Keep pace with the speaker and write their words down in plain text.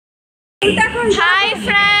Hi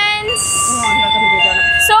friends,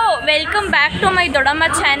 so welcome back to my Dodamma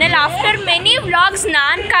channel. After many vlogs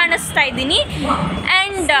ನಾನು ಕಾಣಿಸ್ತಾ ಇದ್ದೀನಿ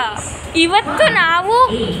and ಇವತ್ತು ನಾವು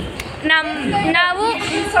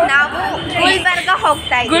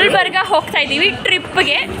ಗುಲ್ಬರ್ಗ ಹೋಗ್ತಾ ಇದ್ದೀವಿ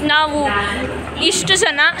ಟ್ರಿಪ್ಗೆ. ನಾವು ಇಷ್ಟು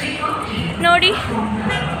ಜನ ನೋಡಿ,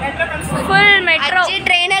 ಫುಲ್ ಮೆಟ್ರೋ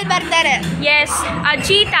ಟ್ರೈನಲ್ಲಿ ಬರ್ತಾರೆ. ಎಸ್,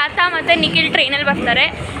 ಅಜ್ಜಿ ತಾತ ಮತ್ತು ನಿಖಿಲ್ ಟ್ರೈನಲ್ಲಿ ಬರ್ತಾರೆ.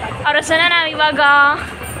 ಅವರ ಜನ ನಾವು ಇವಾಗ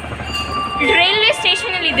ರೈಲ್ವೆ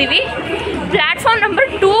ಸ್ಟೇಷನಲ್ಲಿ ಇದ್ದೀವಿ. ಪ್ಲ್ಯಾಟ್ಫಾರ್ಮ್ ನಂಬರ್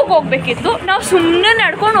 2ಗೆ ಹೋಗಬೇಕಿತ್ತು. ನಾವು ಸುಮ್ಮನೆ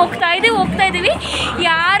ನಡ್ಕೊಂಡು ಹೋಗ್ತಾ ಇದ್ದೀವಿ.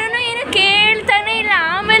 ಯಾರನ್ನೂ ಏನೂ ಕೇಳ್ತಾನೆ ಇಲ್ಲ.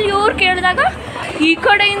 ಆಮೇಲೆ ಇವ್ರು ಕೇಳಿದಾಗ ಈ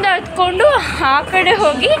ಕಡೆಯಿಂದ ಹತ್ಕೊಂಡು ಆ ಕಡೆ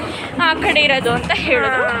ಹೋಗಿ ಆ ಕಡೆ ಇರೋದು ಅಂತ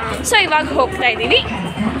ಹೇಳಿದ್ರು. ಸೊ ಇವಾಗ ಹೋಗ್ತಾ ಇದ್ದೀವಿ.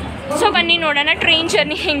 ಸೊ ಬನ್ನಿ ನೋಡೋಣ ಟ್ರೈನ್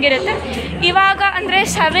ಜರ್ನಿ ಹೆಂಗಿರುತ್ತೆ. ಇವಾಗ ಅಂದರೆ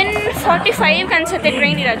 7:45 ಅನ್ಸುತ್ತೆ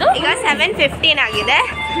ಟ್ರೈನ್ ಇರೋದು. ಈಗ 7:15 ಆಗಿದೆ.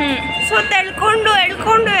 ಸೊ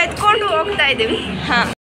ಎತ್ಕೊಂಡು ಹೋಗ್ತಾ ಇದ್ದೀವಿ. ಹಾಂ,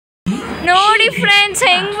 ನೋಡಿ ಫ್ರೆಂಡ್ಸ್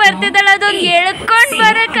ಹೆಂಗ್ ಬರ್ತಿದ್ದಾಳೆ. ಅದೊಂದು ಎಳ್ಕೊಂಡು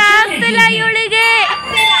ಬರೋಕ್ಕಾಗ್ತಿಲ್ಲ ಇವಳಿಗೆ.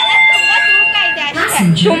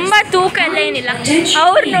 ತುಂಬ ತೂಕ ಎಲ್ಲ ಏನಿಲ್ಲ.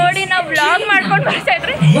 ಅವ್ರು ನೋಡಿ ನಾವು ವ್ಲಾಗ್ ಮಾಡ್ಕೊಂಡು ಬರ್ತಾ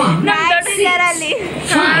ಇದ್ರೆ ಅಲ್ಲಿ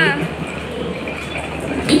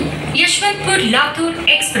Yeshwanthpur Latur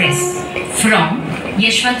Express from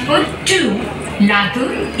Yeshwanthpur to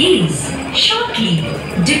Latur is shortly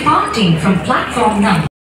departing from platform number.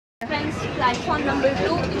 Platform number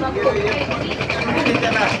 2 ಇವಾಗ ಹೋಗ್ತಾ ಇದ್ದೀವಿ.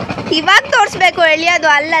 ಇವಾಗ ತೋರಿಸ್ಬೇಕು, ಎಳಿಯೋದು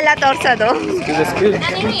ಅಲ್ಲೆಲ್ಲ ತೋರಿಸೋದು.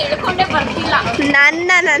 ನಾನೇನು ಹೇಳ್ಕೊಂಡೇ ಬರ್ತಿಲ್ಲ.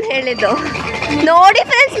 ನಾನು ಹೇಳಿದ್ದು ನೋಡಿ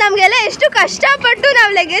ಫ್ರೆಂಡ್ಸ್, ನಮಗೆಲ್ಲ ಎಷ್ಟು ಕಷ್ಟಪಟ್ಟು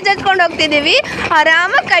ನಾವು ಲಗೇಜ್ ಹಚ್ಕೊಂಡು ಹೋಗ್ತಿದ್ದೀವಿ.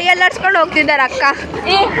 ಆರಾಮಾಗಿ ಕೈಯಲ್ಲಿ ಆಡ್ಸ್ಕೊಂಡು ಹೋಗ್ತಿದ್ದಾರೆ ಅಕ್ಕ.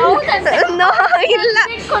 ಇಲ್ಲ,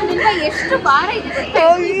 ಎಷ್ಟು ಭಾರ ಇದೆ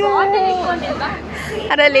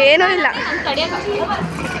ಅದರಲ್ಲಿ ಏನೂ ಇಲ್ಲ.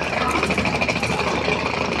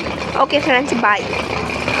 Okay friends, bye.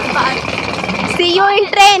 See you in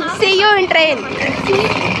train.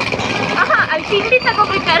 ಅಲ್ಲಿ ತಿಂಡಿ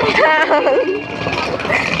ತಗೋಬೇಕಾದ್ರೆ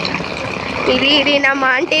ಇರಿ ನಮ್ಮ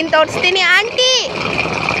ಆಂಟಿನ ತೋರಿಸ್ತೀನಿ. ಆಂಟಿ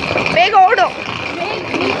ಬೇಗ ಓಡು.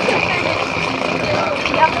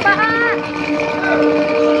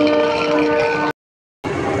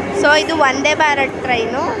 ಸೊ ಇದು ವಂದೇ ಭಾರತ್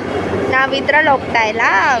ಟ್ರೈನು. ನಾವು ಇದ್ರಲ್ಲಿ ಹೋಗ್ತಾ ಇಲ್ಲ,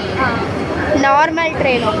 ನಾರ್ಮಲ್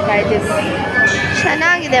ಟ್ರೈನ್ ಹೋಗ್ತಾ ಇದ್ದೀವಿ.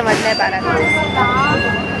 ಚೆನ್ನಾಗಿದೆ ವಂದೇ ಭಾರತ್.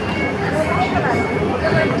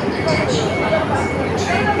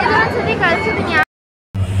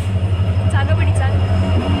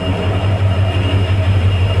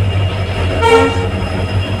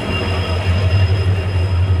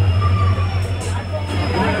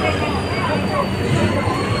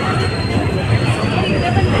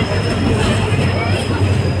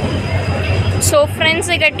 ಸೊ ಫ್ರೆಂಡ್ಸ್,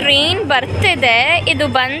 ಈಗ ಟ್ರೈನ್ ಬರ್ತಿದೆ. ಇದು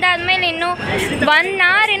ಬಂದಾದ್ಮೇಲೆ ಇನ್ನು 1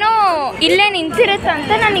 hour ಏನೋ ಇಲ್ಲೇ ನಿಂತಿರುತ್ತೆ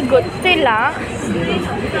ಅಂತ ನನಗೆ ಗೊತ್ತಿಲ್ಲ.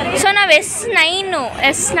 ಸೊ ನಾವು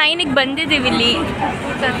S9ಗೆ ಬಂದಿದ್ದೀವಿ. ಇಲ್ಲಿ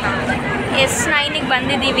S9ಗೆ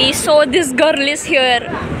ಬಂದಿದ್ದೀವಿ. So this girl is here.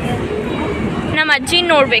 ನಮ್ಮ ಅಜ್ಜಿನ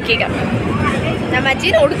ನೋಡ್ಬೇಕೀಗ. ನಮ್ಮ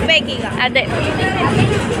ಅಜ್ಜಿನ ಹುಡುಕ್ಬೇಕೀಗ. ಅದೇ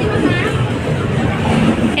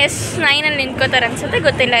S9ಅಲ್ಲಿ ನಿಂತ್ಕೋತಾರೆ ಅನ್ಸುತ್ತೆ,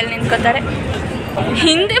 ಗೊತ್ತಿಲ್ಲ ಎಲ್ಲಿ ನಿಂತ್ಕೋತಾರೆ.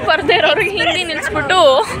 ಹಿಂದೆ ಬರ್ದೇ ಇರೋರಿಗೆ ಹಿಂದೆ ನಿಲ್ಲಿಸ್ಬಿಟ್ಟು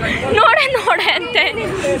ನೋಡೆ ಅಂತೆ.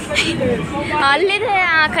 ಅಲ್ಲಿದೆ,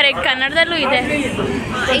 ಕರೆಕ್ಟ್, ಕನ್ನಡದಲ್ಲೂ ಇದೆ,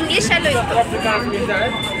 ಇಂಗ್ಲೀಷಲ್ಲೂ ಇತ್ತು.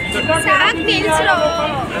 ಸಾಕು ನಿಲ್ಲಿಸ್ರು.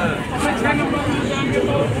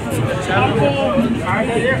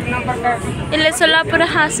 ಇಲ್ಲೇ ಸೊಲ್ಲಾಪುರ,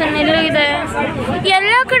 ಹಾಸನ ಎಲ್ಲೂ ಇದೆ.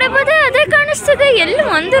 ಎಲ್ಲ ಕಡೆ ಬದೇ ಅದೇ ಕಾಣಿಸ್ತಿದೆ. ಎಲ್ಲಿ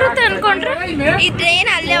ಒಂದಿರುತ್ತೆ ಅನ್ಕೊಂಡ್ರೆ ಈ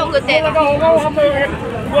ಟ್ರೈನ್ ಅಲ್ಲೇ ಹೋಗುತ್ತೆ.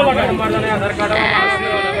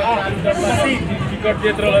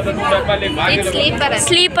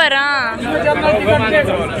 ಸ್ಲೀಪರಾ?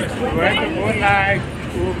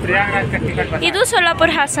 ಇದು ಸೊಲ್ಲಾಪುರ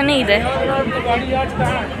ಹಾಸನ ಇದೆ.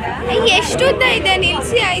 ಎಷ್ಟು ಉದ್ದ ಇದೆ,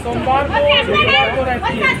 ನಿಲ್ಸಿ ಆಯ್ತು.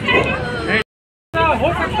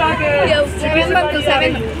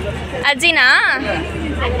 ಅಜ್ಜಿನಾ?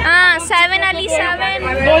 7 ಅಲ್ಲಿ 7.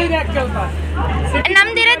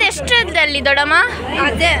 ನಮ್ದಿರೋದು ಎಷ್ಟರಲ್ಲಿ ದೊಡ್ಡಮ್ಮ?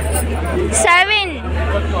 ಅದೇ 7,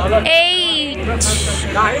 8,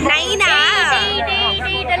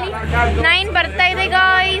 9 ಬರ್ತಾ ಇದೆ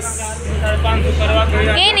ಗಾಯ್ಸ್.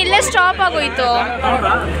 ಏನಿಲ್ಲ, ಸ್ಟಾಪ್ ಆಗೋಯ್ತು.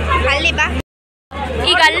 ಅಲ್ಲಿ ಬಾ.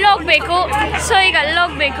 ಈಗ ಅಲ್ಲಿ ಹೋಗ್ಬೇಕು. ಸೊ ಈಗ ಅಲ್ಲಿ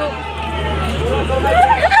ಹೋಗ್ಬೇಕು.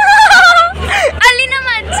 ಅಲ್ಲಿ ನಮ್ಮ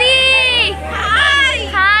ಅಜ್ಜಿ.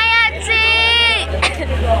 ಹಾಯ್ ಅಜ್ಜಿ.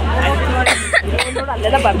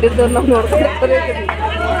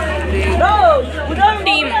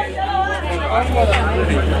 ಟೀಮ್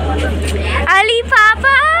ಅಲ್ಲಿ ಪಾಪ.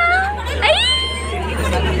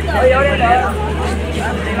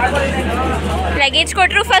 ಲಗೇಜ್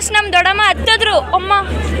ಕೊಟ್ಟರು. ಫಸ್ಟ್ ನಮ್ಮ ದೊಡ್ಡಮ್ಮ ಹತ್ತಿದ್ರು. ಅಮ್ಮ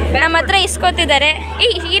ನಮ್ಮ ಹತ್ರ ಇಸ್ಕೊತಿದ್ದಾರೆ. ಈ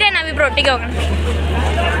ಹೀರೆ ನಾವಿಬ್ರು ಒಟ್ಟಿಗೆ ಹೋಗೋಣ.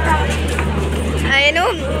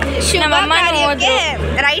 ನಮ್ಮಮ್ಮನೂ ಹೋದ್ರು.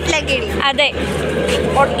 ರೈಟ್ ಲೆಗ್ ಇಡಿ. ಅದೇ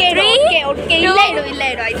ಒಟ್ಟಿಗೆ ಇಲ್ಲೇ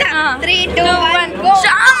ಇಡು ಆಯ್ತಾ? 3 2 1 ಗೋ.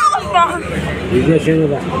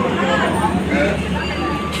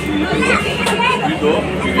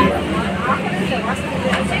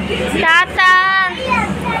 ತಾತಾ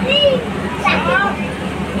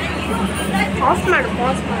ಪಾಸ್ ಮಾಡು.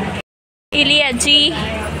 ಇಲ್ಲಿ ಅಜ್ಜಿ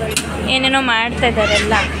ಏನೇನೋ ಮಾಡ್ತಾ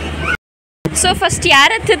ಇದ್ದಾರೆಲ್ಲ. ಸೊ ಫಸ್ಟ್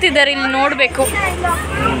ಯಾರು ಹತ್ತುತ್ತಿದ್ದಾರೆ ಇಲ್ಲಿ ನೋಡಬೇಕು.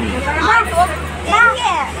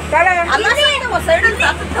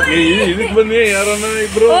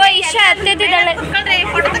 ಓ ಇಶಾ ಹತ್ತಿದ್ದಾಳೆ.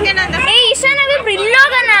 ಏ ಇಶಾ ನಾವಿಬ್ರು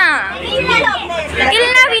ಇಲ್ಲೋಗೋಣ. ಇಲ್ಲಿ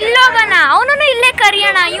ನಾವ್ ಇಲ್ಲೋಗೋಣ. ಅವನನ್ನು ಇಲ್ಲೇ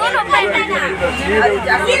ಕರಿಯೋಣ. ಇವನೊಬ್ಬ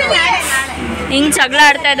ಹಿಂಗ್ ಜಗಳ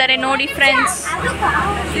ಆಡ್ತಾ ಇದ್ದಾರೆ ನೋಡಿ ಫ್ರೆಂಡ್ಸ್.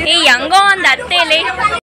 ಏ ಹೆಂಗೋ ಒಂದು ಅತ್ತೆಲೆ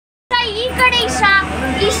ಈ ಕಡೆ ಇಶಾ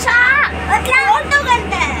ಇಶಾ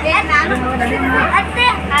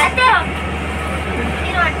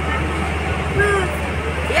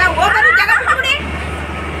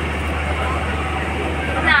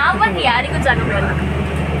ನಾವಂತ ಯಾರಿಗೂ ಜಾಗ ಬಿಡಲ್ಲ.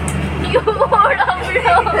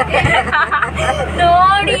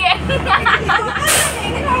 ನೋಡಿ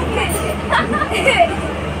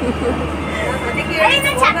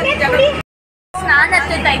ಸ್ನಾನ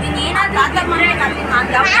ಹತ್ತುತ್ತಾ ಇದ್ದೀನಿ.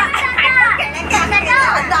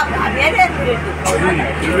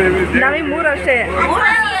 ನಾವೀ 3 ಅಷ್ಟೇ.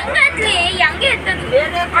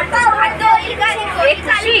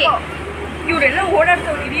 ಇವರೆಲ್ಲ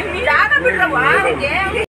ಓಡಾಡ್ತವ್ರಿ.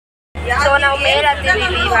 ಸೊ ನಾವು ಮೇಲೆ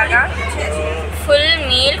ಹತ್ತಿದ್ದೀವಿ ಇವಾಗ. ಫುಲ್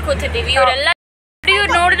ಮೇಲ್ ಕೂತಿದ್ದೀವಿ. ಇವರೆಲ್ಲ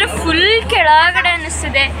ಇವ್ರು ನೋಡಿದ್ರೆ ಫುಲ್ ಕೆಳಗಡೆ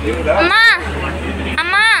ಅನಿಸ್ತಿದೆ. ಅಮ್ಮ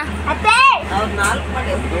ಅಮ್ಮ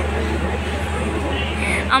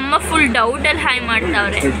ಅಮ್ಮ ಫುಲ್ ಡೌಟಲ್ಲಿ ಹಾಯ್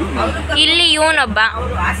ಮಾಡ್ತಾವ್ರೆ. ಇಲ್ಲಿ ಇವನೊಬ್ಬ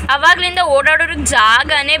ಅವಾಗ್ಲಿಂದ ಓಡಾಡೋರಿಗೆ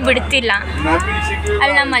ಜಾಗನೇ ಬಿಡ್ತಿಲ್ಲ.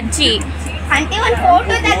 ಅಲ್ಲಿ ನಮ್ಮ ಅಜ್ಜಿ.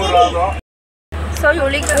 ಸೊ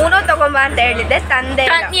ಇವಳಿಗೆ ಊನೋ ತಗೊಂಬ ಅಂತ ಹೇಳಿದ್ದೆ, ತಂದೆ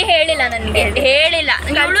ಹೇಳಿಲ್ಲ ನನಗೆ. ಹೇಳಿಲ್ಲ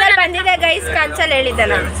ಕನ್ಸಲ್ ಬಂದಿದೆ ಗೈಸ್. ಕನ್ಸಲ್ ಹೇಳಿದ್ದೆ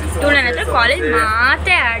ನಾನು. ಇವಳು ನನ್ನ ಹತ್ರ ಕಾಲೇಜ್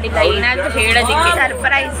ಮಾತೇ ಆಡಿಲ್ಲ ಏನಾದರೂ ಹೇಳೋದಕ್ಕೆ.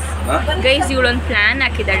 Surprise guys ಇವಳೊಂದು plan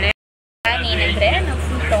ಹಾಕಿದ್ದಾಳೆ. ಪ್ಲ್ಯಾನ್ ಏನಂದರೆ ನಾವು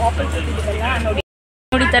ಫುಲ್ ಟಾಪ್ ಇಟ್ಟಿದ್ದೀವಲ್ಲ ನೋಡಿ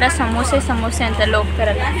ನೋಡಿ ಥರ ಸಮೋಸೆ ಅಂತೆಲ್ಲ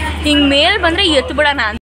ಹೋಗ್ತಾರಲ್ಲ. ಹಿಂಗೆ ಮೇಲ್ ಬಂದರೆ ಎತ್ತು ಬಿಡೋಣ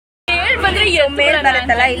ಅಂತ. ಮೇಲ್ ಬಂದರೆ ಮೇಲ್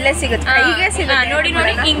ಬರುತ್ತಲ್ಲ ಇಲ್ಲೇ ಸಿಗುತ್ತೆ, ಹೀಗೆ ಸಿಗುತ್ತೆ. ನೋಡಿ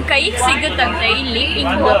ಹಿಂಗೆ ಕೈಗೆ ಸಿಗುತ್ತಂತೆ. ಇಲ್ಲಿ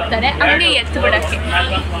ಹಿಂಗೆ ಹೋಗ್ತಾರೆ ಹಂಗೆ ಎತ್ತು ಬಿಡೋಕ್ಕೆ.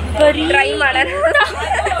 ಬರೀ ಟ್ರೈ ಮಾಡೋಣ.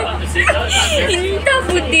 ಇಂಥ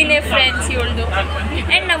ಬುದ್ಧಿನೇ ಫ್ರೆಂಡ್ಸ್ ಇವಳ್ದು.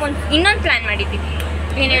 ಆ್ಯಂಡ್ ನಾವೊಂದು ಇನ್ನೊಂದು ಪ್ಲ್ಯಾನ್ ಮಾಡಿದ್ದೀವಿ.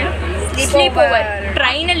 ಏನು ಹೇಳು? Sleep over.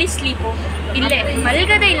 ಟ್ರೈನಲ್ಲಿ ಸ್ಲೀಪ್ ಓವರ್. ಇಲ್ಲೇ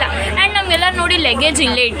ಮಲ್ಗದೇ ಇಲ್ಲ. ಆ್ಯಂಡ್ ನಮಗೆಲ್ಲ ನೋಡಿ ಲಗೇಜ್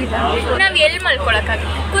ಇಲ್ಲೇ ಇಟ್ಟಿದ್ದಾರೆ. ನಾವು ಎಲ್ಲಿ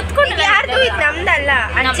ಮಲ್ಕೊಳಕ್ಕಾಗುತ್ತೆ? ಕುತ್ಕೊಂಡು ಯಾರ್ದು ಇದು? ನಮ್ದಲ್ಲ,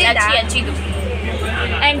 ಅಜ್ಜಿದು.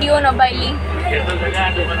 ಆ್ಯಂಡ್ ಇವನೊಬ್ಬ ಇಲ್ಲಿ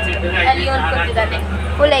ಅಲ್ಲಿ ಇವನು ಕೂತಿದ್ದಾನೆ.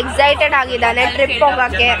 ಫುಲ್ ಎಕ್ಸೈಟೆಡ್ ಆಗಿದ್ದಾನೆ ಟ್ರಿಪ್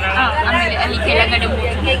ಹೋಗೋಕ್ಕೆ. ಆಮೇಲೆ ಅಲ್ಲಿ ಕೆಳಗಡೆ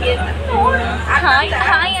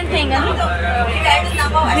ಹಾಯ್ ಅಂತ ಹೆಂಗಂದ್ರೆ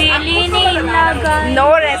ಬೆಲೆನೇ ಇಲ್ಲ. ನೋ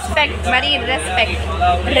ರೆಸ್ಪೆಕ್ಟ್, ಬರೀ ರೆಸ್ಪೆಕ್ಟ್.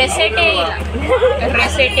 ರೆಸೆಟೇ ಇಲ್ಲ.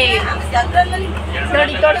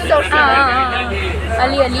 ನೋಡಿ ತೋರಿಸು.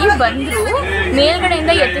 ಅಲ್ಲಿ ಬಂದ್ರು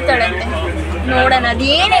ಮೇಲ್ಗಡೆಯಿಂದ ಎತ್ತುತ್ತಾಳಂತೆ. ನೋಡೋಣ ಅದು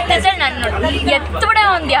ಏನು ಎತ್ತಂದ್ರೆ ನಾನು ನೋಡಿ ಎತ್ತುಬಿಡ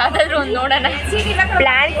ಒಂದು ಯಾವ್ದಾದ್ರು ಒಂದು ನೋಡೋಣ.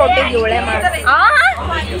 ಪ್ಲ್ಯಾನ್ ಕೊಟ್ಟಿದ್ದು ಇವಳೆ ಮಾಡಿ.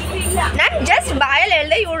 ನಾನು ಜಸ್ಟ್ ಬಾಯಲ್ಲಿ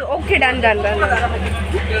ಹೇಳ್ದೆ ಇವಳು ಓಕೆ ಡನ್.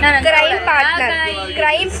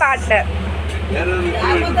 ಕ್ರೈಮ್ ಪಾರ್ಟ್ನರ್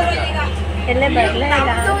ಎಲ್ಲೇ ಬರಲೇ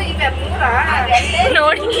ಇಲ್ಲ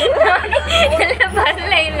ನೋಡಿ. ಎಲ್ಲ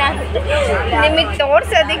ಬರಲೇ ಇಲ್ಲ. ನಿಮಗೆ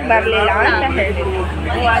ತೋರ್ಸೋದಿಕ್ಕೆ ಬರಲಿಲ್ಲ ಅಂತ ಹೇಳಿ.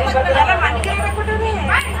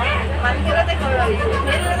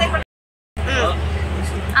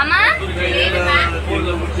 ಅಮ್ಮ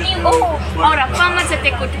ನೀವು ಅವ್ರ ಅಪ್ಪ ಅಮ್ಮ ಜೊತೆ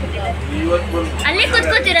ಕೂತ್ಕೊತಿದ್ದಾರೆ. ಅಲ್ಲೇ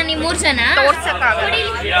ಕೂತ್ಕೋತೀರಾ ನೀವು 3 ಜನ?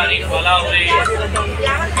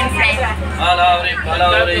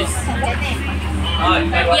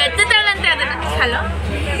 ಎತ್ತುತ್ತಾಳಂತೆ ಅದನ್ನ. ಹಲೋ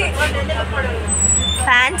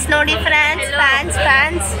ಫ್ಯಾನ್ಸ್ ನೋಡಿ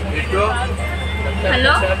ಫ್ಯಾನ್ಸ್.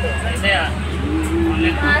 ಹಲೋ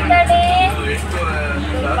ಮಾತಾಡಿ.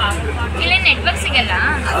 ಇಲ್ಲಿ ನೆಟ್ವರ್ಕ್ ಸಿಗಲ್ಲ.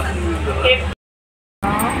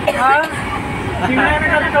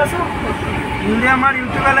 ವಿಡಿಯೋ ಮಾಡಿ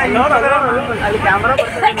ಯೂಟ್ಯೂಬೆಲ್ಲ ಅಲ್ಲಿ ಕ್ಯಾಮ್ರಾ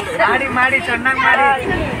ಮಾಡಿ ಚೆನ್ನಾಗಿ ಮಾಡಿ.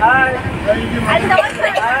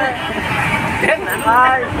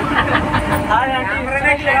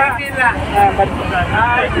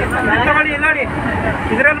 ನೋಡಿ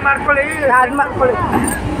ಇದ್ರಲ್ಲಿ ಮಾಡ್ಕೊಳ್ಳಿ, ಅದು ಮಾಡ್ಕೊಳ್ಳಿ.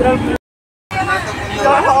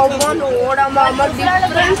 ನೋಡಮ್ಮ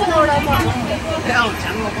ಡಿಫ್ರೆನ್ಸ್ ನೋಡಮ್ಮ.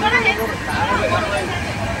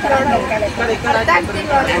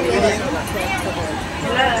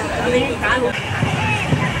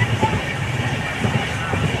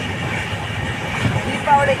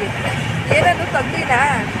 ದೀಪಾವಳಿಗೆ ಏನದು ತಂದಿನ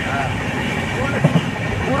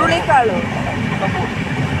ಹುರುಳಿಕಾಳು.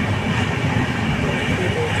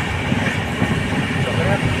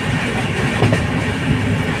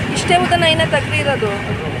 ಇಷ್ಟೇ ಉದ್ದನ ಇನ್ನ ತಗ್ರಿ ಇರೋದು.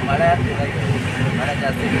 ಮಳೆ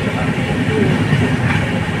ಜಾಸ್ತಿ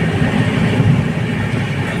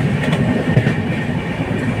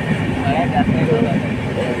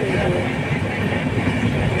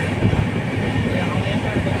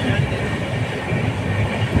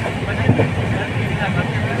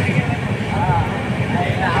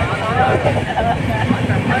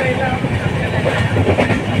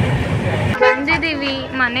ಬಂದಿದ್ದೀವಿ,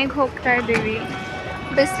 ಮನೆಗೆ ಹೋಗ್ತಾ ಇದ್ದೀವಿ.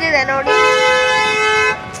 ಬಿಸಿಲಿದೆ ನೋಡಿ,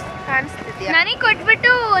 ಕಾಣಿಸ್ತಿದ್ಯಾ? ನನಗೆ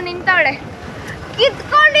ಕೊಟ್ಬಿಟ್ಟು ನಿಂತಾಳೆ.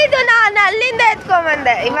 ಕಿತ್ಕೊಂಡಿದ್ದು ನಾನು ಅಲ್ಲಿಂದ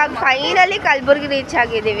ಎತ್ಕೊಂಬಂದೆ. ಇವಾಗ ಫೈನಲಿ ಕಲಬುರ್ಗಿ ರೀಚ್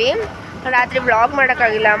ಆಗಿದ್ದೀವಿ. ರಾತ್ರಿ ಬ್ಲಾಗ್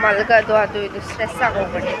ಮಾಡೋಕ್ಕಾಗಿಲ್ಲ, ಮಲ್ಗೋದು ಅದು ಇದು ಸ್ಟ್ರೆಸ್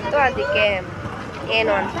ಆಗೋಗ್ಬಿಟ್ಟಿತ್ತು. ಅದಕ್ಕೆ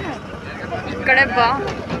ಏನು ಅಂತ ಈ ಕಡೆ ಬಾ.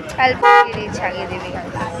 ಕಲಬುರ್ಗಿ ರೀಚ್ ಆಗಿದ್ದೀವಿ.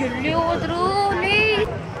 ಎಲ್ಲಿ ಹೋದ್ರು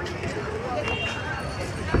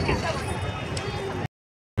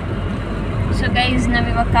ಸೊ ಗೈಸ್,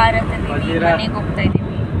 ನಾವಿವಾಗ ಕಾರ್ ಹತ್ತಿದ್ದೀವಿ, ಮನೆಗೆ ಹೋಗ್ತಾ ಇದ್ದೀವಿ.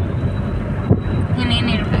 ಇನ್ನೇನು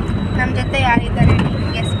ಹೇಳ್ಬೇಕು? ನಮ್ಮ ಜೊತೆ ಯಾರಿದ್ದಾರೆ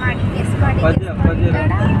ಗೆಸ್ ಮಾಡಿ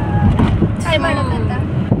ಮಾಡೋಕ್ಕಂತ.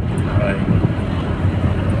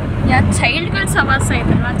 ಯಾ ಚೈಲ್ಡ್ಗಳ ಸವಾಸ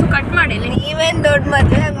ಇದಲ್ವ, ಅದು ಕಟ್ ಮಾಡಿಲ್ಲ. ನೀವೇನು ದೊಡ್ಡ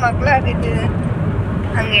ಮದುವೆ ಹಂಗೆ ಮಕ್ಕಳು ಆಗಿದ್ದಿದೆ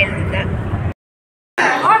ಹಂಗೆ ಹೇಳ್ತಿದ್ದೆ.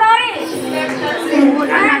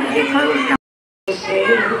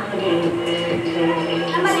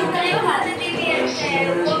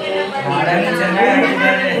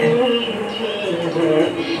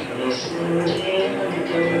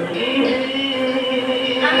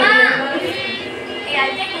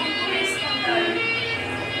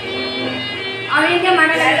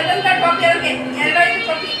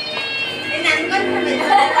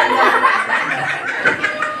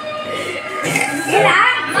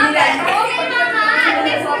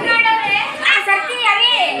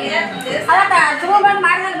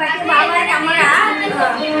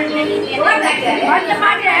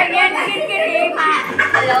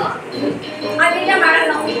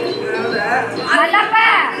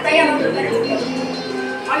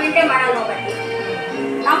 ಅವನಿಗೆ ಮಾಡಲ್ಲ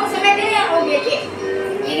ನಾವು ಸಮೇತ ಹೋಗೈತಿ.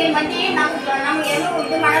 ಈಗಿನ ಮಂದಿ ನಮ್ಗೇನು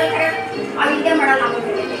ಇದು ಮಾಡಲ್ಲ, ಅವಿದ್ದೆ ಮಾಡಲ್ಲ. ನಾವು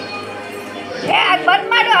ಅದು ಬಂದ್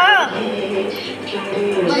ಮಾಡು.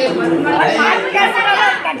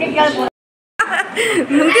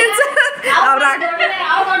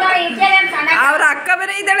 ಅವ್ರ ಅಕ್ಕ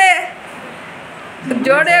ಬೇರೆ ಇದ್ದಾಳೆ,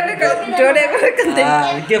 ಜೋಡಿ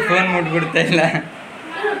ಅದಕ್ಕೆ ಫೋನ್ ಮಾಡ್ಬಿಡ್ತಾ ಇಲ್ಲ.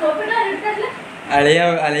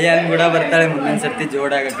 ಅಳಿಯ ಕೂಡ ಬರ್ತಾಳೆ ಮುಂದಿನ ಸರ್ತಿ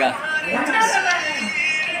ಜೋಡಾಗಕ್ಕ.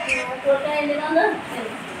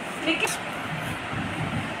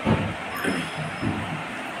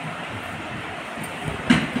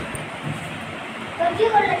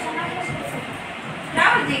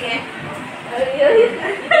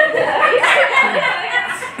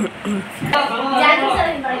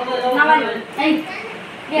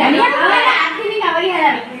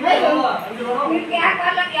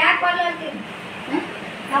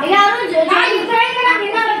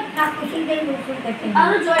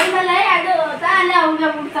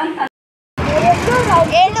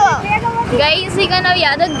 ಗೈಸ್, ಈಗ ನಾವು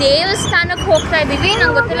ಯಾವುದೋ ದೇವಸ್ಥಾನಕ್ಕೆ ಹೋಗ್ತಾ ಇದ್ದೀವಿ.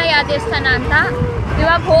 ನಂಗೆ ಗೊತ್ತಿಲ್ಲ ಯಾವ ದೇವಸ್ಥಾನ ಅಂತ.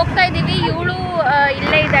 ಇವಾಗ ಹೋಗ್ತಾ ಇದ್ದೀವಿ. ಇವಳು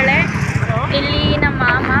ಇಲ್ಲೇ ಇದ್ದಾಳೆ, ಇಲ್ಲಿ ನಮ್ಮ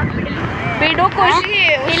ಮಾಮ. ಬಿಡು ಖುಷಿ,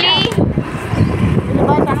 ಇಲ್ಲಿ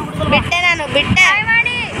ಬಿಟ್ಟೆ ನಾನು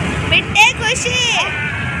ಬಿಟ್ಟೆ ಖುಷಿ.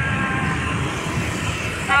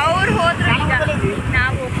 ಅವ್ರು ಹೋದ್ರು, ಈಗ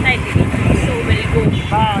ನಾವು ಹೋಗ್ತಾ ಇದ್ದೀವಿ. So will go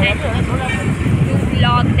to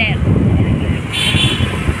vlog there.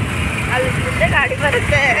 ಅಲ್ಲಿ ಮುಂದೆ ಗಾಡಿ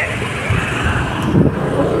ಬರುತ್ತೆ.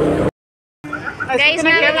 ಗೈಸ್,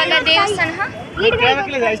 ನಾವಿವಾಗ ದೇವಸ್ಥಾನ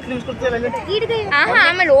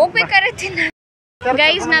ಆಮೇಲೆ ಹೋಗ್ಬೇಕಾದ್ರೆ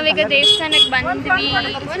ಗೈಸ್, ನಾವೀಗ ದೇವಸ್ಥಾನಕ್ಕೆ ಬಂದ್ವಿ.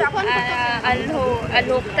 ಅಲ್ಲಿ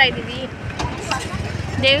ಹೋಗ್ತಾ ಇದ್ದೀವಿ,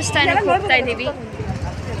 ದೇವಸ್ಥಾನಕ್ಕೆ ಹೋಗ್ತಾ ಇದ್ದೀವಿ.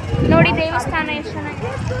 ನೋಡಿ ದೇವಸ್ಥಾನ ಎಷ್ಟು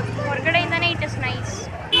ಚೆನ್ನಾಗಿದೆ, ಹೊರಗಡೆಯಿಂದಾನೆ ಇಟ್ ಇಸ್ ನೈಸ್.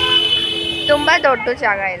 ತುಂಬಾ ದೊಡ್ಡ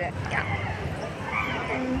ಜಾಗ ಇದೆ.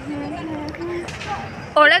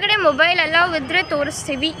 ಒಳಗಡೆ ಮೊಬೈಲ್ ಎಲ್ಲ ಇದ್ರೆ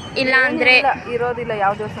ತೋರಿಸ್ತೀವಿ, ಇಲ್ಲ ಅಂದರೆ ಇರೋದಿಲ್ಲ.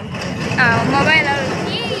 ಯಾವ ದೇವಸ್ಥಾನ ಮೊಬೈಲ್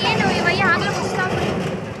ಏನು ಇವಯ್ಯ ಆಗಲೇ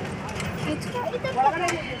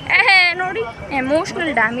ನೋಡಿ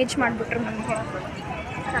ಎಮೋಷ್ನಲ್ ಡ್ಯಾಮೇಜ್ ಮಾಡಿಬಿಟ್ರು ನಮಗೆ.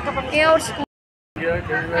 ಅವ್ರ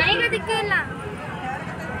ನನಗೆ ಅದಕ್ಕೆ ಇಲ್ಲ.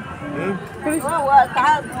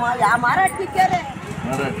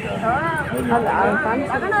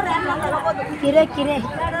 ಕಿರೆ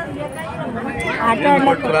ಆಟ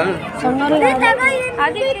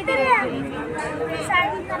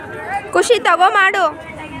ಖುಷಿ ತಗೋ ಮಾಡು.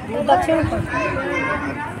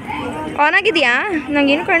 ಆನ್ ಆಗಿದೆಯಾ?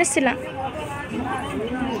 ನಂಗೇನು ಕಾಣಿಸ್ತಿಲ್ಲ.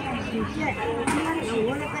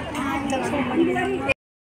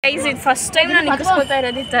 ಗೈಸ್, ಇದು ಫಸ್ಟ್ ಟೈಮ್ ನಾನು ಇಕ್ಕಿಸ್ಕೊತಾ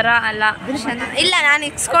ಇರೋದು ಈ ಥರ ಅಲ್ಲ. ಇಲ್ಲ, ನಾನು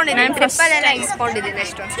ಇಕ್ಸ್ಕೊಂಡಿದ್ದೀನಿ, ಟ್ರಿಪ್ಪಲ್ಲೆಲ್ಲ ಇಕ್ಸ್ಕೊಂಡಿದ್ದೀನಿ.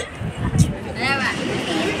 ಎಷ್ಟು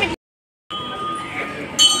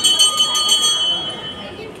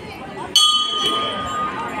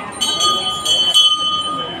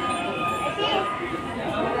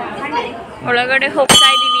ಒಳಗಡೆ ಹೋಗ್ತಾ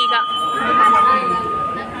ಇದ್ದೀವಿ ಈಗ.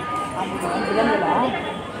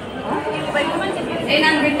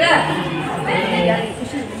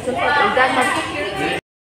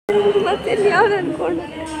 ಮತ್ತೆ ಯಾವ್ದು ಅನ್ಕೊಂಡು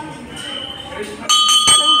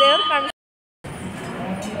ದೇವ್ರು ಕಾಣ.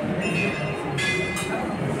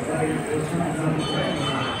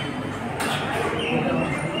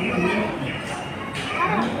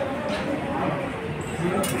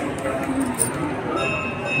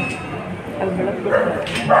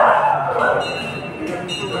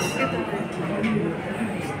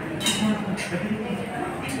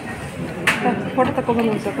 ಫೋಟೋ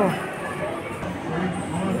ತಗೊಬಂದು ಸಾಕು.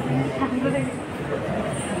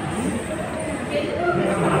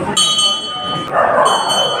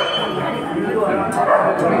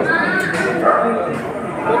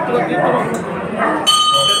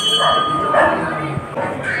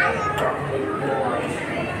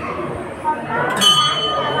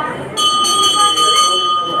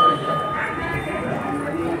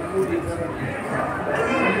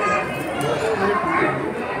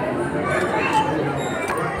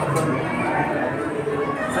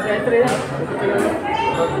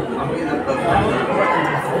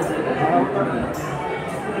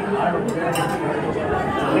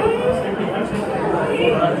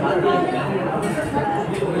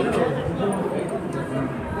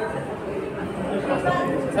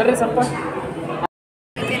 ಸರಿ ಸ್ವಲ್ಪ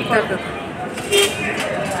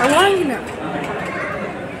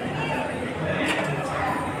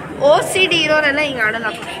OCD ಇರೋರೆಲ್ಲ ಹಿಂಗೆ ಆಡಲ್ಲ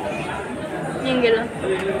ಖುಷಿ ಹಿಂಗೆಲ್ಲ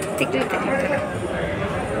ತಿಕ್ಲಿ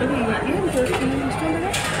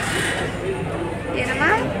ಏನಮ್ಮ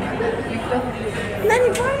ನಾನು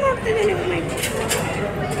ಫೋನ್ ಮಾಡ್ತಿದ್ದೀನಿ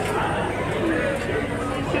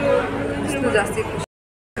ಜಾಸ್ತಿ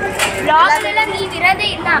ಬ್ಲಾಗಲ್ಲೆಲ್ಲ ನೀವಿರೋದೇ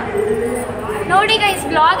ಇಲ್ಲ ನೋಡಿ ಗೈಸ್.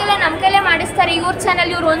 ಬ್ಲಾಗ್ ಎಲ್ಲ ನಮ್ಮ ಕೈಲೇ ಮಾಡಿಸ್ತಾರೆ ಇವ್ರ ಚಾನಲ್.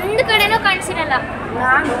 ಇವ್ರು ಒಂದು ಕಡೆನೂ ಕಾಣಿಸಿರಲ್ಲ.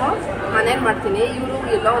 ನಾನು ಮನೇಲಿ ಮಾಡ್ತೀನಿ, ಇವರು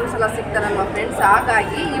ಎಲ್ಲೋ ಒಂದ್ಸಲ ಸಿಗ್ತಾರಲ್ವ ಫ್ರೆಂಡ್ಸ್,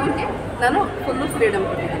 ಹಾಗಾಗಿ ಇವ್ರಿಗೆ ನಾನು ಫುಲ್ಲು ಫ್ರೀಡಮ್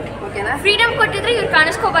ಕೊಟ್ಟಿದ್ದೀನಿ. ಓಕೆನಾ? ಫ್ರೀಡಮ್ ಕೊಟ್ಟಿದ್ರೆ ಇವ್ರು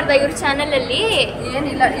ಕಾಣಿಸ್ಕೋಬಾರ್ದ ಇವ್ರ ಚಾನಲಲ್ಲಿ?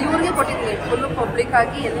 ಏನಿಲ್ಲ, ಇವ್ರಿಗೆ ಕೊಟ್ಟಿದ್ದೀನಿ ಫುಲ್ಲು ಪಬ್ಲಿಕ್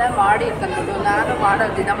ಆಗಿ ಎಲ್ಲ ಮಾಡಿ ಅಂತಂದ್ಬಿಟ್ಟು. ನಾನು ಮಾಡೋ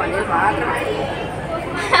ದಿನ ಮನೇಲಿ ಮಾತ್ರ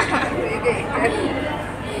ಹೀಗೆ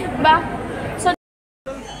ಬಾ. ಸೊ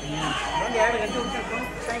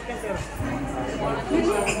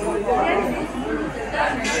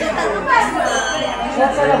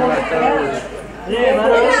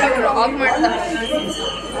ಬ್ಲಾಗ್ ಮಾಡ್ತಾ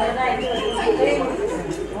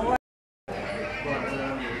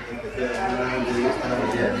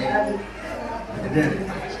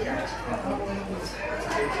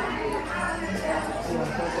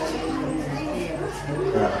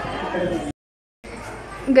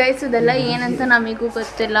ಗೈಸ್ ಇದೆಲ್ಲ ಏನಂತ ನಮಗೂ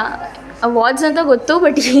ಗೊತ್ತಿಲ್ಲ. ಅವಾರ್ಡ್ಸ್ ಅಂತ ಗೊತ್ತು,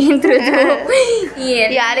 ಬಟ್ ಏನ್ರದು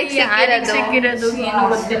ಯಾರಿಗೆ ಸಿಕ್ಕಿರೋದು ಏನೂ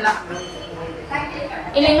ಗೊತ್ತಿಲ್ಲ.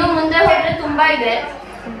 ಇಲ್ಲಿನ್ನೂ ಮುಂದೆ ಹೋದ್ರೆ ತುಂಬಾ ಇದೆ.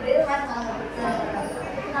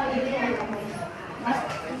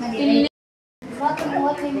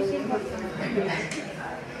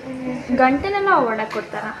 ಗಂಟೆನೆಲ್ಲ ಅವಾರ್ಡ್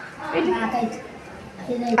ಕೊಡ್ತಾರ.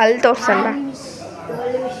 ಅಲ್ಲಿ ತೋರ್ಸಲ್ಲ.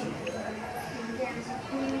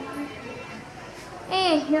 ಏ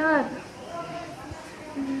ಯಾರ್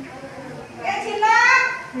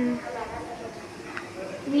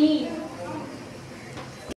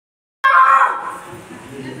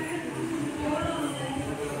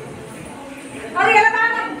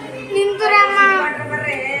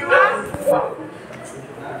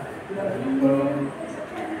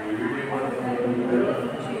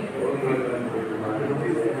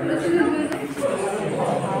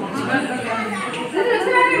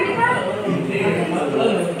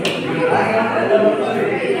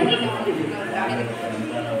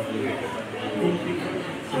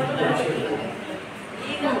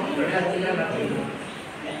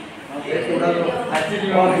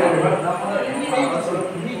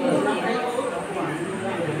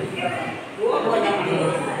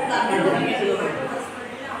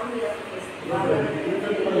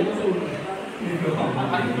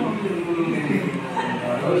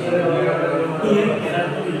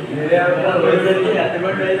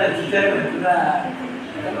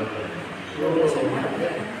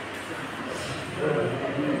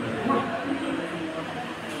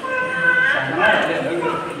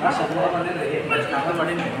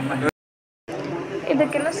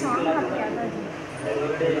ಇದಕ್ಕೆಲ್ಲ ಸಾಂಗ್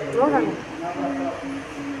ನೋಡೋಣ.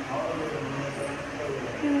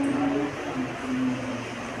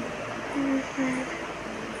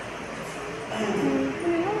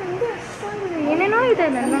 ಏನೇನೋ ಇದೆ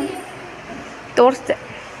ನನ್ನ ತೋರಿಸ್ದೆ.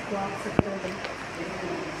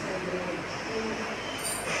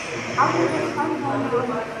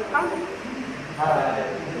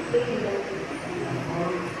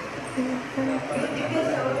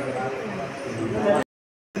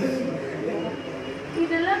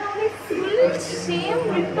 ಇದೆಲ್ಲ ನೋಡಿ ಫುಲ್ ಸೇಮ್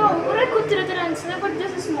ಬಿಟ್ಟು ಅವರೇ ಕೂತಿರ್ತಾರೆ ಅನ್ಸುತ್ತೆ. But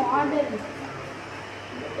this is model.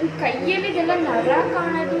 ಕೈಯಲ್ಲಿ ಇದೆಲ್ಲ ನರ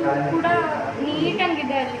ಕಾಣೋದು ಕೂಡ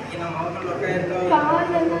ನೀಟಾಗಿದೆ ಅಲ್ಲಿ.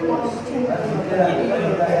 ಕಾಲೆಲ್ಲ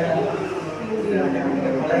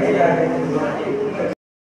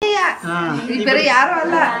ಯಾರು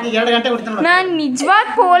ಅಲ್ಲ. ನಾನು ನಿಜವಾದ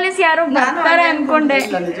ಪೊಲೀಸ್ ಯಾರೋ ಬರ್ತಾರೆ ಅನ್ಕೊಂಡೆ.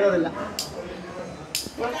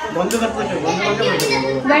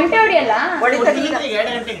 ಗಂಟೆ ಹೊಡಿಯಲ್ಲ.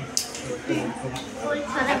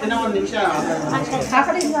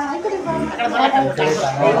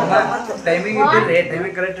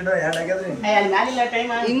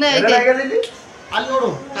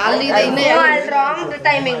 ರಾಂಗ್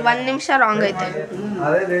ಟೈಮಿಂಗ್ 1 ನಿಮಿಷ ರಾಂಗ್ ಐತೆ.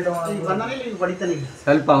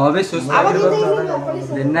 ಸ್ವಲ್ಪ ಅವೇ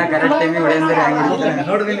ದಿನ ಕರೆಕ್ಟ್ ಟೈಮಿಗೆ ಹೊಡೆಯಂದ್ರೆ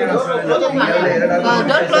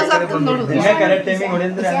ಕರೆಕ್ಟ್ ಟೈಮಿಗೆ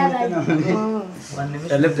ಹೊಡೆಯಂದ್ರೆ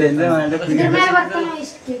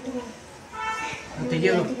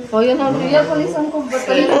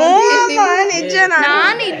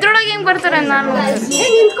ನಾನು ಇದ್ರೊಳಗೆ ಹೆಂಗ್ ಬರ್ತಾರೆ ನಾನು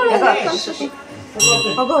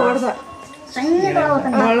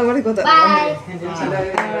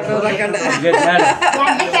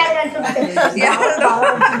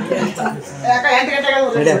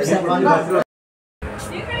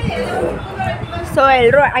ಸೊ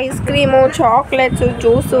ಎಲ್ಲರೂ ಐಸ್ ಕ್ರೀಮು, ಚಾಕ್ಲೇಟ್ಸು,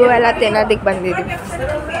 ಜ್ಯೂಸು ಎಲ್ಲ ತಿನ್ನೋದಕ್ಕೆ ಬಂದಿದ್ದೀವಿ.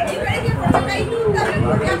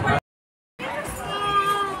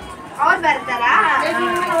 ಅವ್ರು ಬರ್ತಾರಾ?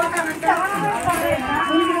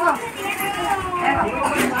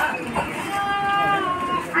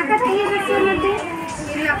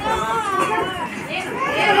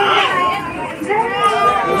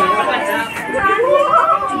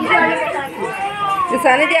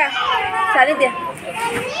 ಸಾನಿಧ್ಯ ಸಾನಿಧ್ಯ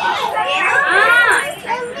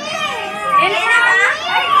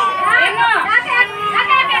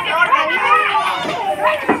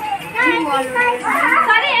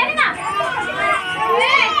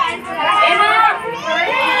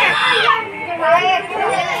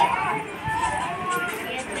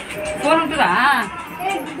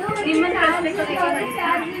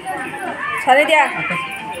ಸಾನಿಧ್ಯ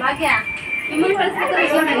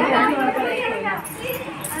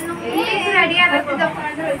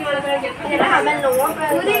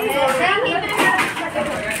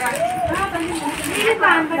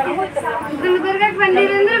ಗುಲ್ಬರ್ಗಕ್ಕೆ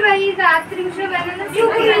ಬಂದಿರಂದ್ರೆ ಈಗ 10 ನಿಮಿಷ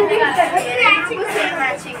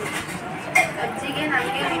ಅಜ್ಜಿಗೆ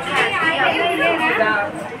ನನಗೆ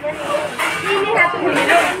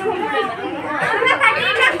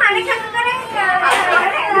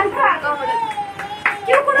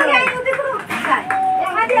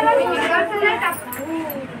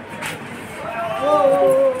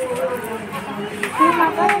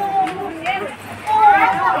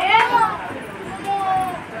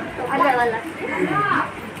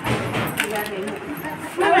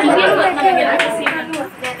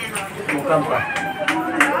ಮುಖಂಪ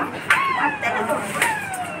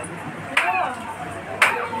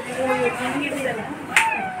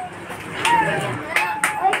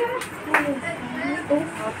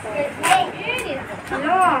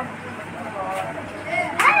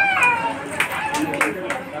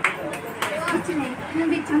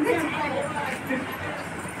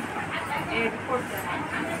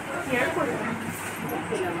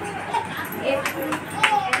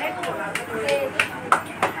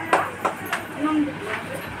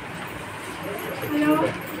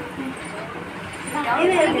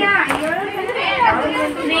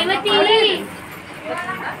ರೇವತಿ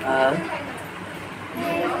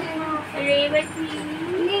ರೇವತಿ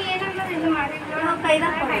ನೀ ಏನಾದ್ರು ಇದು ಮಾಡಿದ್ರು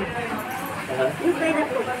ಕೈದಾಗ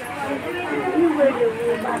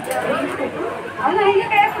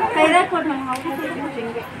ಕೈದಾಗ ಕೊಡು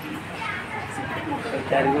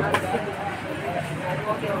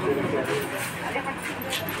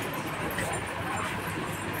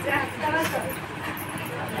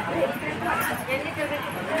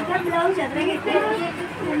ಬ್ಲೌಸ್ ಅದ್ರಾಗೈತೆ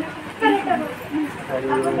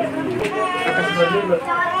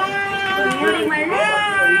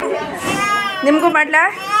ನಿಮಗೂ ಮಾಡ್ಲಾ?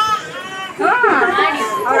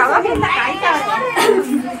 ಅವ್ರು ಅವಾಗಿಂದ ಕಾಯ್ತಾರೆ.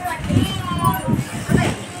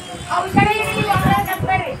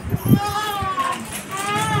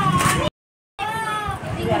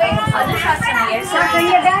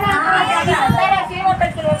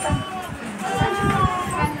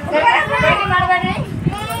 ಮಾಡಬೇಡ್ರಿ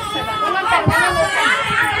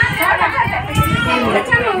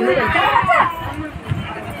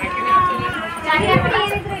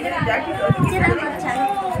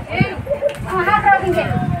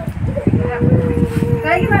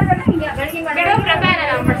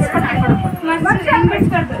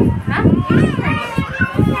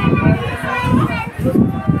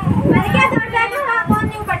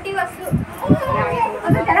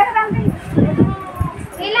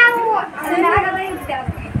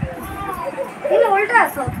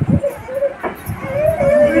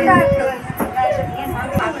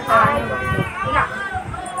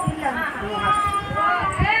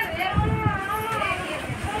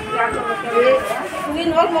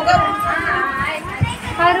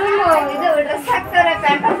ಇದು ಡ್ರೆಸ್ ಹಾಕ್ತಾರೆ,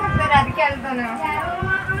 ಪ್ಯಾಂಪರ್ಸ್ ಹಾಕ್ತಾರೆ, ಅದಕ್ಕೆ ಹೇಳ್ತಾನೆ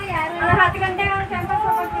 10 ಗಂಟೆಗೆ ಕ್ಯಾಂಪಸ್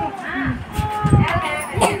ಹೋಗ್ತೀವಿ.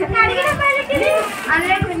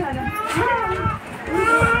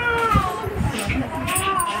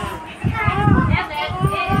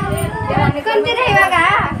 ಉಟ್ಕೊಂತೀರಾ ಇವಾಗ?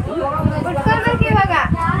 ಉಟ್ಕೊಳ್ಬೇಕು ಇವಾಗ.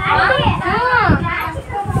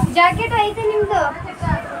 ಜಾಕೆಟ್ ಐತೆ ನಿಮ್ದು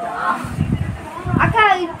ಅಕ್ಕ,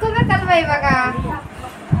 ಇಟ್ಕೋಬೇಕಲ್ವಾ ಇವಾಗ?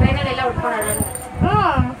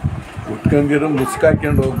 ಉಟ್ಕೊಂಡಿರೋ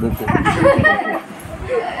ಮುಸ್ಕಾಕೊಂಡು ಹೋಗ್ಬೇಕು.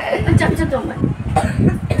 ಚಮಚ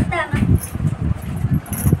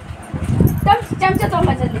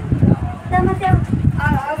ತೊಂಬ ಜಲ್ದಿ.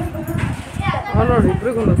 ನೋಡಿ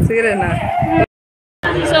ಇಬ್ರಿಗೂ ಸೀರೆನಾ.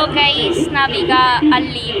 ಸೊ ಗೈಸ್, ನಾವೀಗ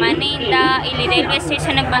ಅಲ್ಲಿ ಮನೆಯಿಂದ ಇಲ್ಲಿ ರೈಲ್ವೆ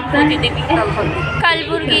ಸ್ಟೇಷನ್ಗೆ ಬಂದು ಕೂತಿದ್ದೀವಿ,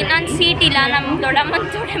 ಕಲಬುರ್ಗಿ. ನಾನು ಸೀಟ್ ಇಲ್ಲ, ನಮ್ಮ ದೊಡ್ಡಮ್ಮನ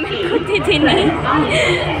ತೊಡೆ ಮೇಲೆ ಕೂತಿದ್ದೀನಿ.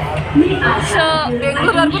 ಸೊ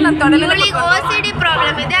ಬೆಂಗಳೂರವರೆಗೂ ನನ್ನ ತೊಡೆ ಮೇಲೆ OCD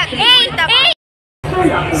ಪ್ರಾಬ್ಲಮ್ ಇದೆ.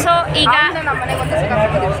 ಸೊ ಈಗ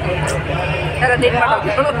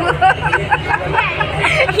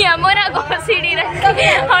ಯಮುನಾಗ OCD ಇರಕ್ಕೆ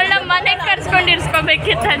ಅವಳ ನಮ್ಮ ಮನೆಗೆ ಕರ್ಸ್ಕೊಂಡು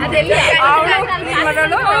ಇರ್ಸ್ಕೊಬೇಕಿತ್ತು.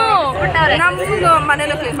 ನಮ್ಮದು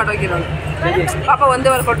ಮನೇಲಿ ಕ್ಲೀನ್ ಮಾಡೋಗಿರೋಳು ಪಾಪ ಒಂದೇ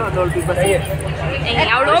ವಾರ ಕೊಟ್ಟು ಹೋದವಳು ಬಿಗ್ ಬಾಸ್.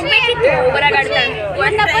 ಅವಳು ಹೋಗ್ಬೇಕಿತ್ತು, ಹೊರಗಾಡ್ತಾಳೆ.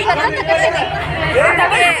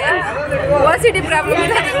 OCD ಪ್ರಾಬ್ಲಮ್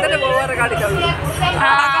ಇದೆ, ಅದರಿಂದಲೇ ಹೊರಗಾಡಿದವಳು.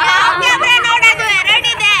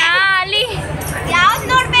 ಅಲ್ಲಿ ಯಾವ್ದು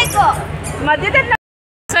ನೋಡ್ಬೇಕು? ಮಧ್ಯದಲ್ಲಿ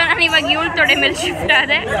ಸೊ ನಾನು ಇವಾಗ ಇವಳು ತೊಡೆ ಮೇಲೆ ಶಿಫ್ಟ್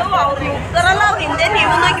ಆದೆ. ಹಿಂದೆ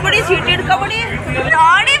ನೀವು ನೋಡ್ಬಿಡಿ, ಸೀಟ್ ಹಿಡ್ಕೊಬಿಡಿ.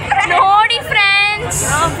 ನೋಡಿ ಫ್ರೆಂಡ್ಸ್,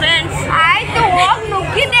 ಆಯ್ತು,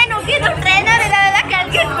 ಹೋಗಿ ನುಗ್ಗಿದ್ದು ಟ್ರೈನರ್ ಇದೆಲ್ಲ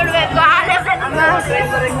ಕೆಳಗೆ ಇಟ್ಬಿಡ್ಬೇಕು.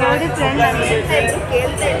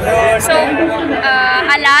 ಸೊ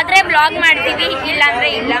ಅಲ್ಲಾದ್ರೆ ಬ್ಲಾಗ್ ಮಾಡ್ತೀವಿ, ಇಲ್ಲಾಂದ್ರೆ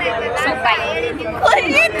ಇಲ್ಲ. So by.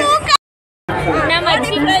 ನಮ್ಮ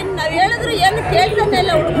ಅಜ್ಜಿ ನಾವು ಹೇಳಿದ್ರು ಏನು ಕೇಳ್ತಾನೆ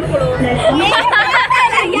ಇಲ್ಲ ಹುಡುಗರು.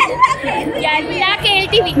 ಎಲ್ಲ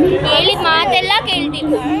ಕೇಳ್ತೀವಿ, ಹೇಳಿದ ಮಾತೆಲ್ಲ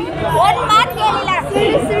ಕೇಳ್ತೀವಿ. ಒಂದು ಮಾತು ಕೇಳಿಲ್ಲ,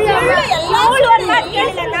 ಎಲ್ಲ ಒಂದು ಮಾತು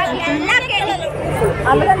ಕೇಳಿಲ್ಲ, ನಾವು ಎಲ್ಲ ಕೇಳಿಲ್ಲ.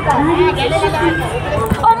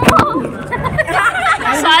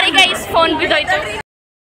 Sorry guys, phone ಬಿದ್ದೋಯ್ತು.